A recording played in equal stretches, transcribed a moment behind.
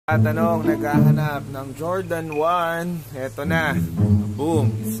Tanong, naghahanap ng Jordan 1. Eto na. Boom.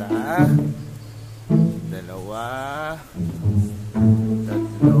 Isa. Dalawa.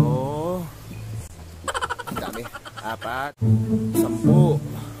 Tatlo. Ang dami. 4.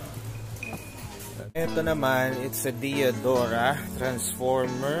 10. Eto naman, it's a Diadora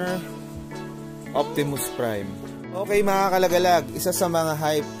Transformer Optimus Prime. Okay mga kalagalag, isa sa mga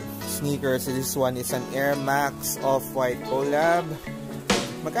hype sneakers. This one is an Air Max Off-White collab.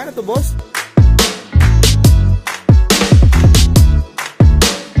 Magkano to, boss?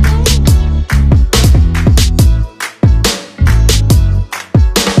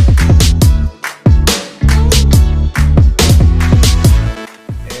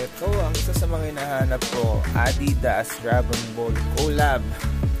 Ito ang isa sa mga hinahanap ko. Adidas Dragon Ball collab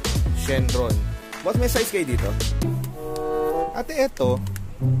Shenron. Boss, may size kayo dito? Ate, ito.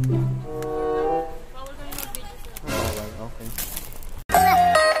 Okay.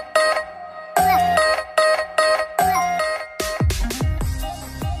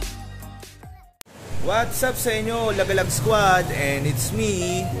 What's up sa inyo, Lagalag Squad? And it's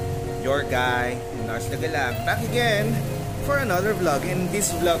me, your guy, Nars Lagalag, back again for another vlog. In this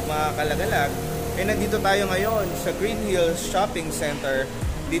vlog, mga kalagalag, nandito tayo ngayon sa Green Hills Shopping Center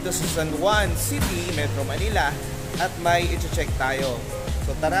dito sa San Juan City, Metro Manila, at may i-check tayo.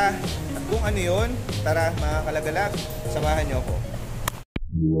 So tara, at kung ano yun, tara mga kalagalag, samahan nyo ako.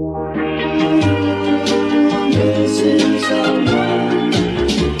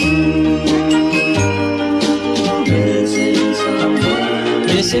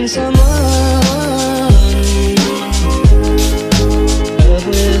 Missing someone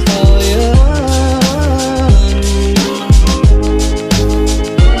with all your heart.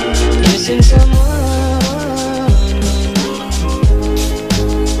 Missing someone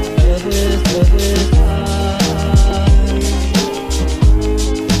with heart.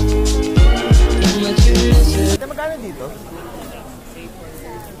 Magkano dito?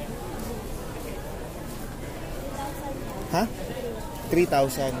 Ha?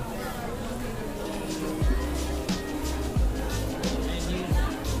 3,000.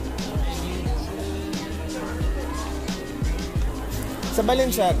 Sa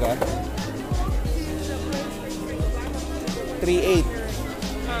Balenciaga 3,800.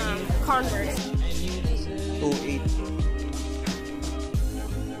 Converse 2,800.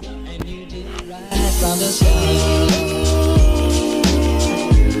 From the sea.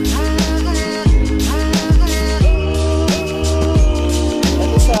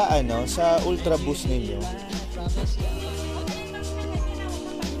 Sa Ultra Boost ninyo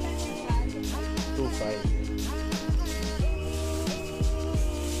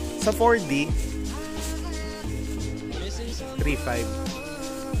 2,500. Sa 4D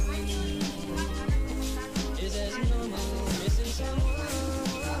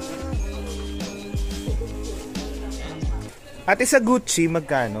Ate, sa Gucci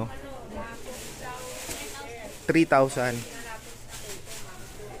magkano? 3,000.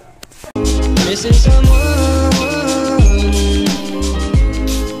 Missing someone.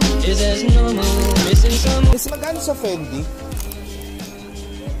 Is as normal. Missing someone. Is magkano sa Fendi?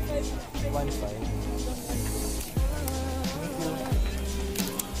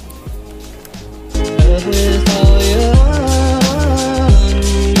 1,500. With all your heart.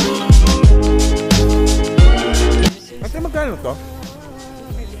 Ate, magkano to?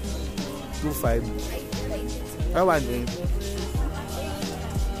 2,500. 1,800.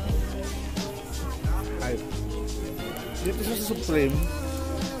 Dito sa Supreme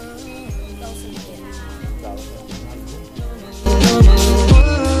 1,000.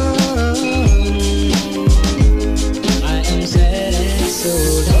 I am sad and so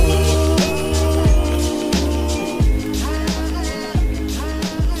low.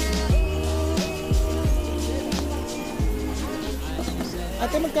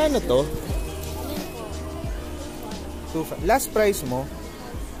 Ate, magkano to? 2,500. Last price mo?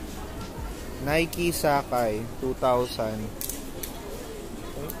 Nike Sakay 2,000.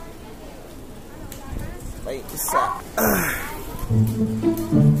 May isa.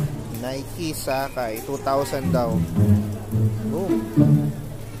 Nike Sakay 2,000 daw. Boom.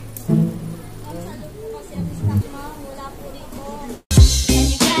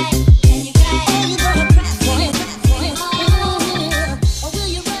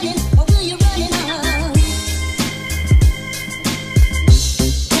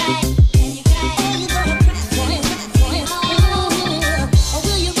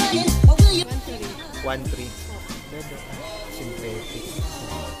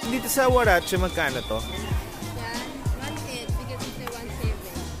 Dito sa Warache, magkano to? yan 1,800. Bigyan ko sa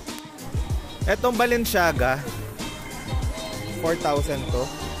 1,700. Etong Balenciaga 4,000 to.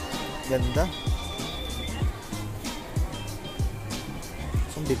 Ganda.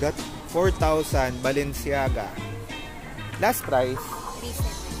 So, bigat. 4,000 Balenciaga. Last price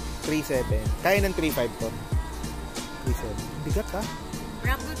 3,700. Kaya ng 3,500 to. 3,700. Bigat ha.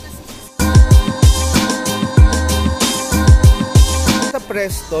 Rubber kasi. Sa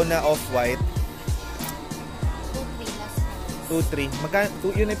Presto na off-white 2,300 last price. 2,300. Magkano?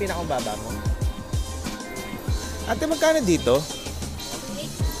 Yun yung pinakababa mo. Ate, magkano dito?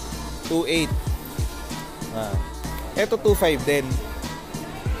 2,800. Ah. Ito 2,500 din.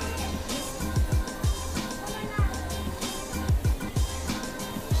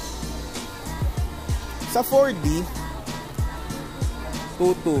 Sa 4D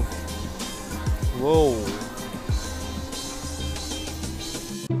 2,200. Wow.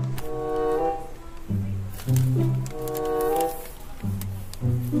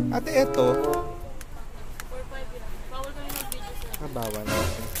 Ate, ito. 4,500 yun. Bawal kami mag-video sir. Bawal.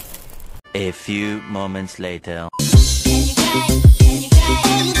 A few moments later.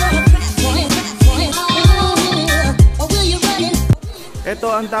 Ito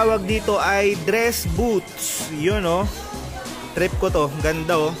ang tawag dito ay dress boots. Yun oh. Trip ko to.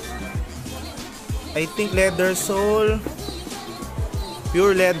 Ganda oh. I think leather sole.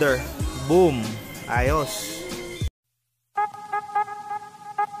 Pure leather. Boom. Ayos.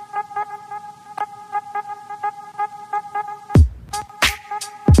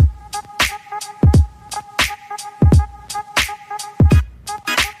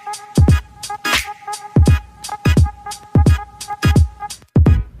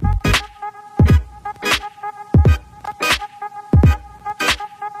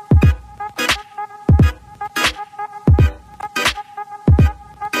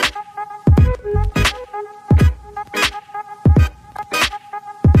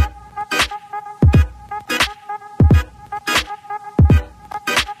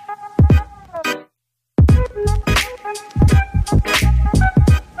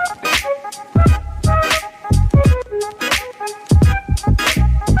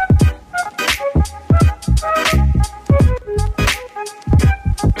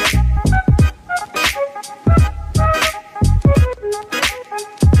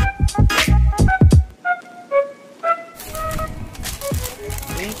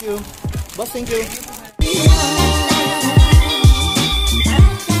 Thank you. Boss, thank you.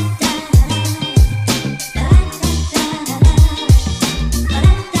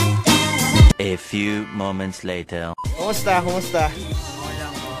 A few moments later. Kumusta? Kumusta?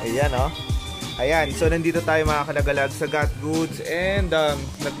 Ayan oh. Ayan, so nandito tayo mga kalagalag sa Got Goods and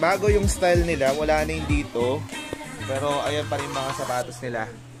nagbago yung style nila. Wala na yung dito. Pero ayan pa rin mga sapatos nila.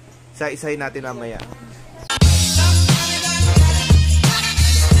 Isa-isahin natin mamaya.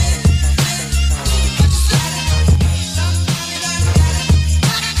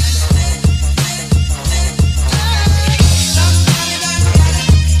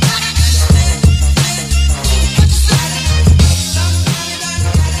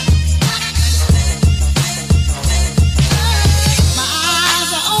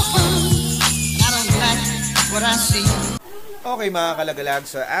 Okay mga kalagalag,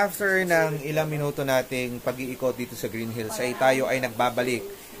 so after ng ilang minuto nating pag-iikot dito sa Green Hills ay tayo ay nagbabalik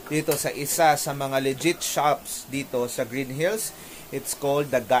dito sa isa sa mga legit shops dito sa Green Hills. It's called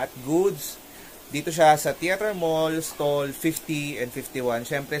the Got Goods. Dito siya sa Theater Mall, stall 50 and 51.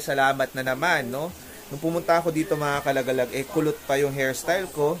 Syempre salamat na naman, no? Nung pumunta ako dito mga kalagalag, kulot pa yung hairstyle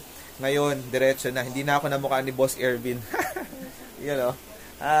ko. Ngayon, diretso na. Hindi na ako namukha ni Boss Irvin. You know?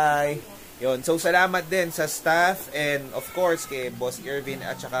 Hi! Yun. So, salamat din sa staff and of course kay Boss Irvin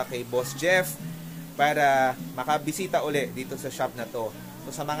at saka kay Boss Jeff para makabisita uli dito sa shop na to. So,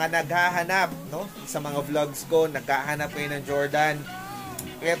 sa mga naghahanap, no? Sa mga vlogs ko, naghahanap kayo ng Jordan,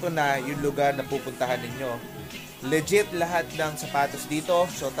 eto na yung lugar na pupuntahan ninyo. Legit lahat ng sapatos dito.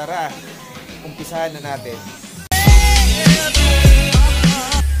 So, tara, umpisahan na natin.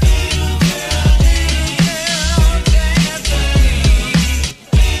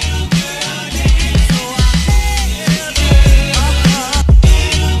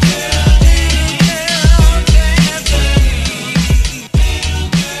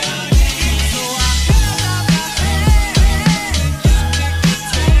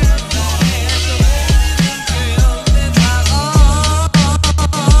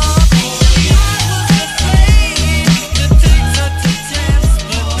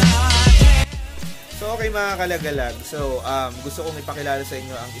 Mga kalagalag. So, gusto kong ipakilala sa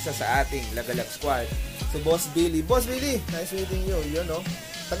inyo ang isa sa ating Lagalag Squad. So, Boss Billy. Boss Billy, nice meeting you. Yun, no?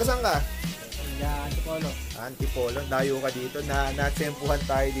 Taga saan ka? Antipolo. Antipolo. Dayo ka dito. Na-tsempuhan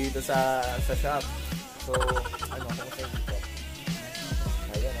tayo dito sa shop. So, ano, kung sa dito?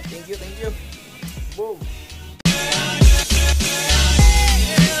 Ayan. Thank you, thank you. Boom.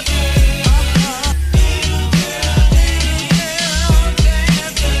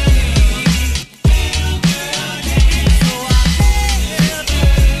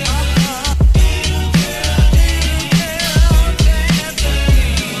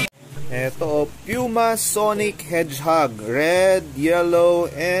 Ito, Puma Sonic Hedgehog, red,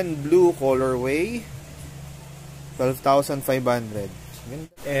 yellow, and blue colorway. 12,500.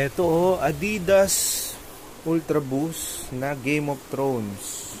 Ito, Adidas Ultra Boost na Game of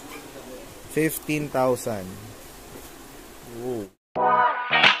Thrones. 15,000. Wow.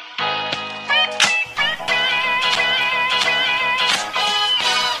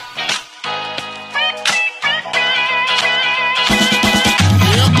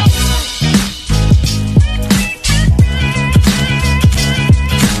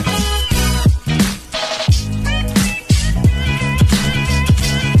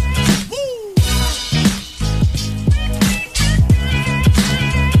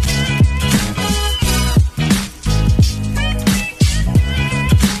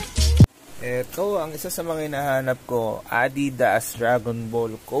 Ito, ang isa sa mga hinahanap ko, Adidas Dragon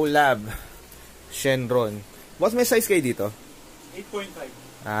Ball Collab Shenron. Boss, may size kayo dito?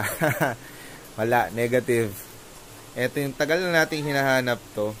 8.5. Ah, wala, negative. Ito yung tagal na nating hinahanap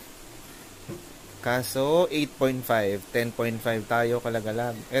to. Kaso, 8.5. 10.5 tayo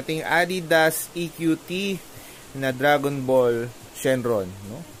kalagalag. Ito yung Adidas EQT na Dragon Ball Shenron.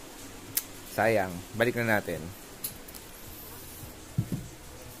 No? Sayang. Balik na natin.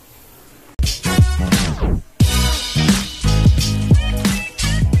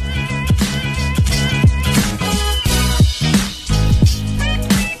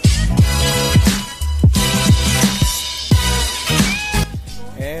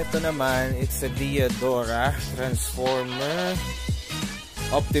 Ito naman, it's a Diadora Transformer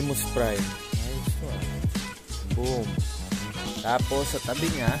Optimus Prime. Nice one. Boom. Tapos sa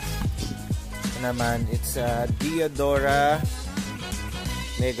tabi niya, ito naman, it's a Diadora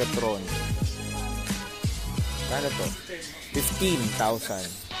Megatron. Kano to?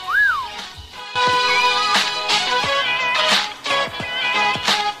 15,000.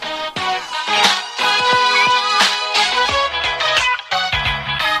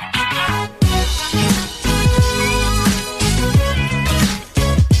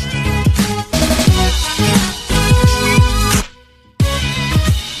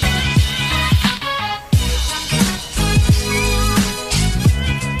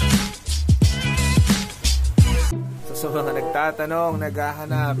 Sa mga nagtatanong,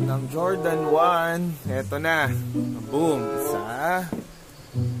 naghahanap ng Jordan 1, eto na. Boom! Isa,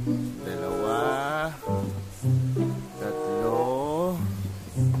 dalawa, tatlo,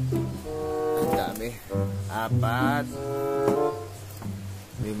 ang dami. 4, 5,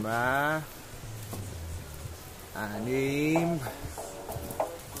 6, 7, 8,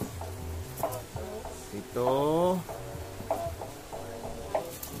 9,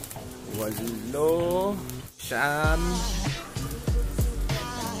 10, 11.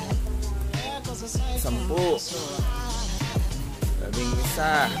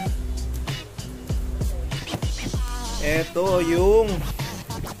 Ito yung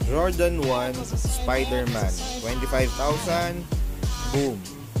Jordan 1 Spider-Man, 25,000. Boom.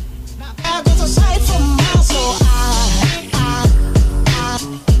 There goes a sight from my soul.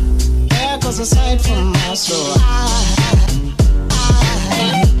 There goes a sight from my soul.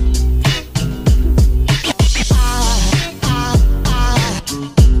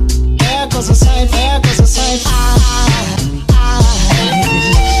 There goes a sight. There goes a sight.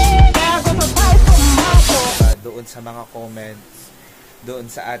 There goes a sight from my soul. Doon sa mga comments, doon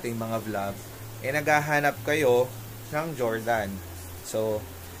sa ating mga vlog, naghahanap kayo ng Jordan. So,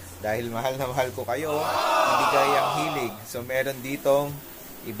 dahil mahal na mahal ko kayo, ibigay ang hilig. So, meron ditong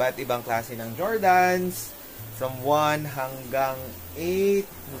iba't ibang klase ng Jordans, from 1 hanggang 8,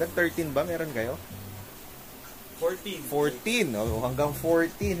 hanggang 13 ba meron kayo? 14, no? Hanggang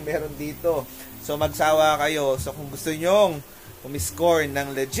 14 meron dito. So, magsawa kayo. So, kung gusto nyong umiscore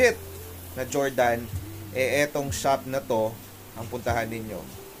ng legit na Jordan, etong shop na to ang puntahan ninyo.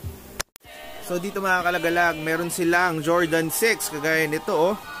 So, dito mga kalagalag, meron silang Jordan 6, kagaya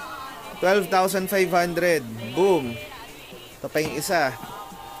nito, oh. 12,500. Boom. Ito pa yung isa.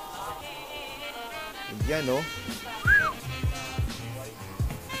 Yan, oh.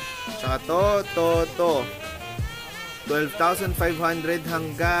 Tsaka to. 12,500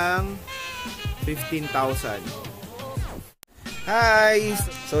 hanggang 15,000. Hi!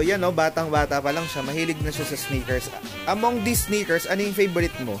 So, yan, oh. Batang-bata pa lang siya. Mahilig na siya sa sneakers. Among these sneakers, ano yung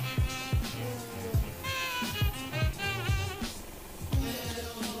favorite mo?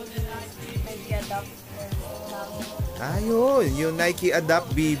 Ayun, yung Nike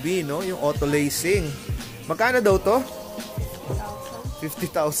Adapt BB, no? Yung auto lacing. Magkano daw to?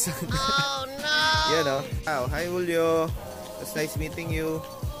 50,000. Oh no! Yan, no? Wow, hi Julio. It's nice meeting you.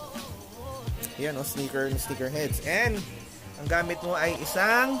 Yan, no? Sneakerheads. And, ang gamit mo ay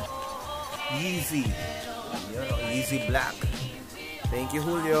isang Yeezy. Yan, no? Yeezy Black. Thank you,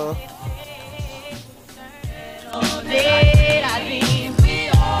 Julio.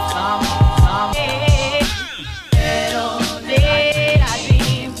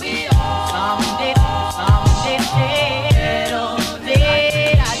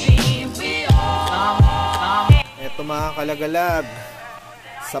 Ito mga kalagalag,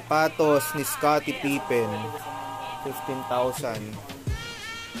 sapatos ni Scottie Pippen, 15,000.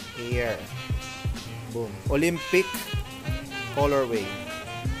 Here. Boom. Olympic colorway.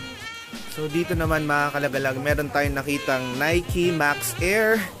 So dito naman mga kalagalag, meron tayong nakitang Nike Max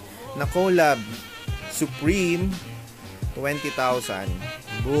Air na collab Supreme, 20,000.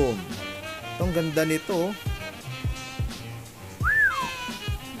 Boom. Itong ganda nito.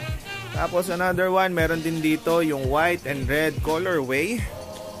 Tapos another one, meron din dito yung white and red colorway,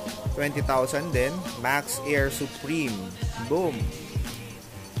 20,000 din. Max Air Supreme. Boom.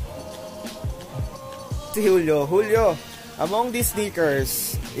 Si Julio, among these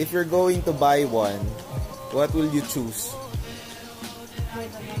sneakers, if you're going to buy one, what will you choose?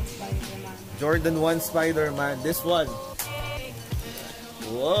 Jordan 1 Spider-Man. This one.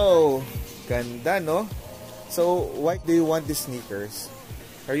 Whoa. Ganda, no? So, why do you want these sneakers?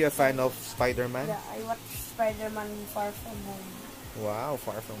 Are you a fan of Spider-Man? Yeah, I watch Spider-Man Far From Home. Wow,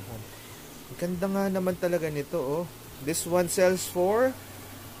 Far From Home. Ganda nga naman talaga nito, oh. This one sells for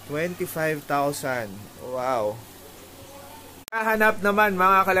 25,000. Wow. Hanap naman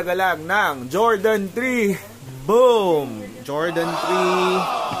mga kalagalag ng Jordan 3. Boom! Jordan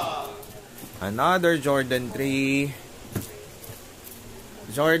 3. Another Jordan 3.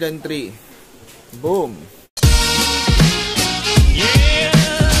 Jordan 3. Boom!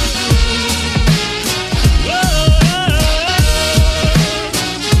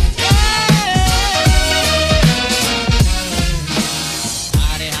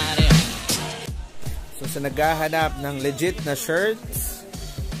 So sa naghahanap ng legit na shirts,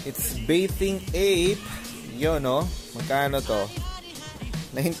 it's Bathing Ape. Yun, no? Magkano to?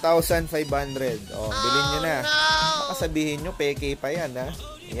 9,500. Oh, bilhin nyo na. Baka sabihin nyo, peke pa yan, ha?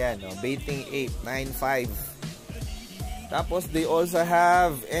 Yan, no? Bathing Ape, 9,500. Tapos, they also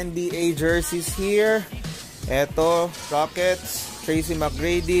have NBA jerseys here. Eto, Rockets, Tracy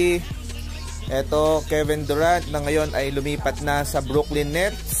McGrady. Eto, Kevin Durant na ngayon ay lumipat na sa Brooklyn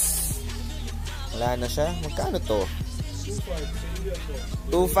Nets. Wala na siya. Magkano to?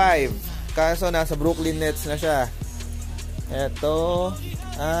 2,500. Kaso nasa Brooklyn Nets na siya. Ito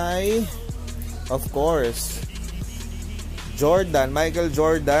ay, of course, Jordan, Michael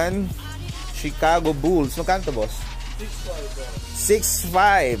Jordan, Chicago Bulls. Magkano to, boss?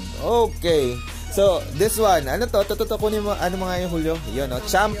 6,500. Okay. So, this one, ano to? Kunin mo, ano mga yung Julio? Yun, no?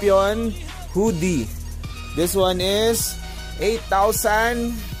 Champion hoodie. This one is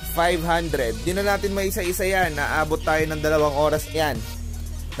 8,500. Di na natin may isa-isa yan. Naabot tayo ng 2 oras yan.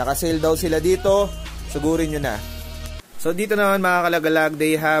 Naka-sale daw sila dito. Sugurin nyo na. So, dito naman mga kalagalag,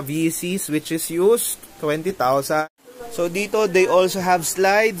 they have Yeezys which is used, 20,000. So, dito they also have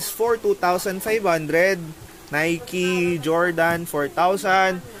slides for 2,500. Nike, Jordan,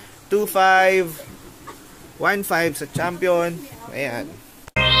 4,000. 2,500. 1,500 sa Champion. Ayan.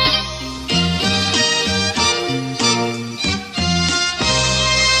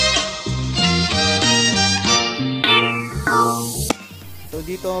 So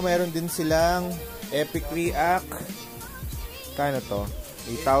dito meron din silang Epic React. Kano to?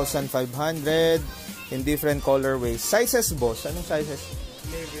 8,500 in different colorways. Sizes, boss? Anong sizes?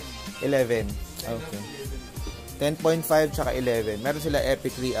 11. Okay. 10.5 tsaka 11. Meron sila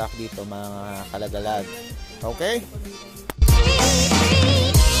Epic React dito mga kalagalag. Okay?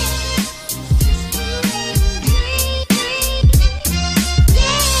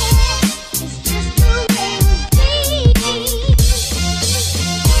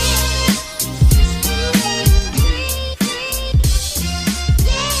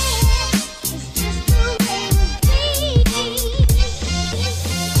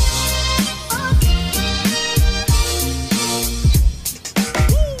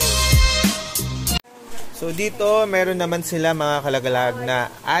 So dito, meron naman sila mga kalagalag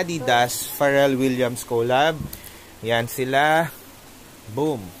na Adidas Pharrell Williams collab. Yan sila.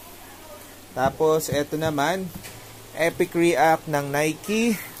 Boom. Tapos, eto naman, Epic React ng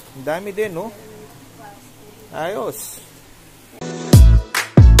Nike. Ang dami din, no? Ayos.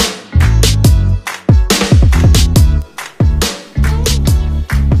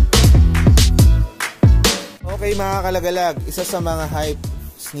 mga kalagalag, isa sa mga hype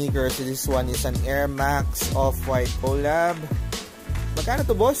sneakers. This one is an Air Max Off-White collab. Magkano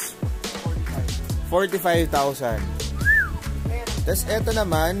to, boss? 45,000. Tapos eto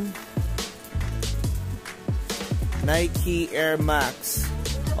naman, Nike Air Max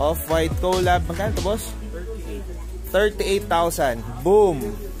Off-White collab. Magkano to, boss? 38,000. Boom!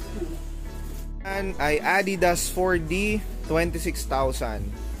 And ay Adidas 4D, 26,000.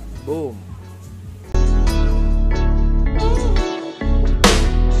 Boom!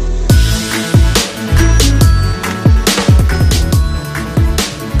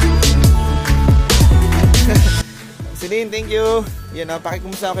 Celine, thank you. Yan o,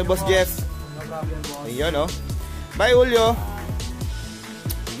 pakikumusta kay Boss Jeff. Ayan o. Bye, Julio.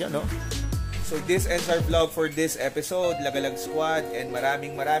 Ayan o. So this ends our vlog for this episode, Lagalag Squad, and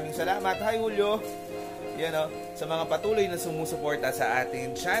maraming salamat. Hi, Julio. Yan o, sa mga patuloy na sumusuporta sa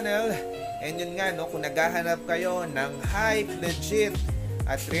ating channel. And yun nga, no, kung naghahanap kayo ng hype, legit,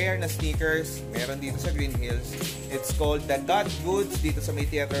 at rare na sneakers, meron dito sa Green Hills. It's called The Got Goods dito sa May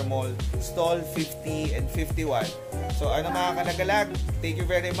Theater Mall, stall 50 and 51. So ano mga kalagalag, thank you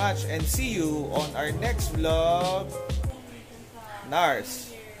very much and see you on our next vlog.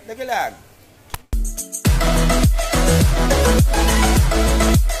 Nars Lagalag.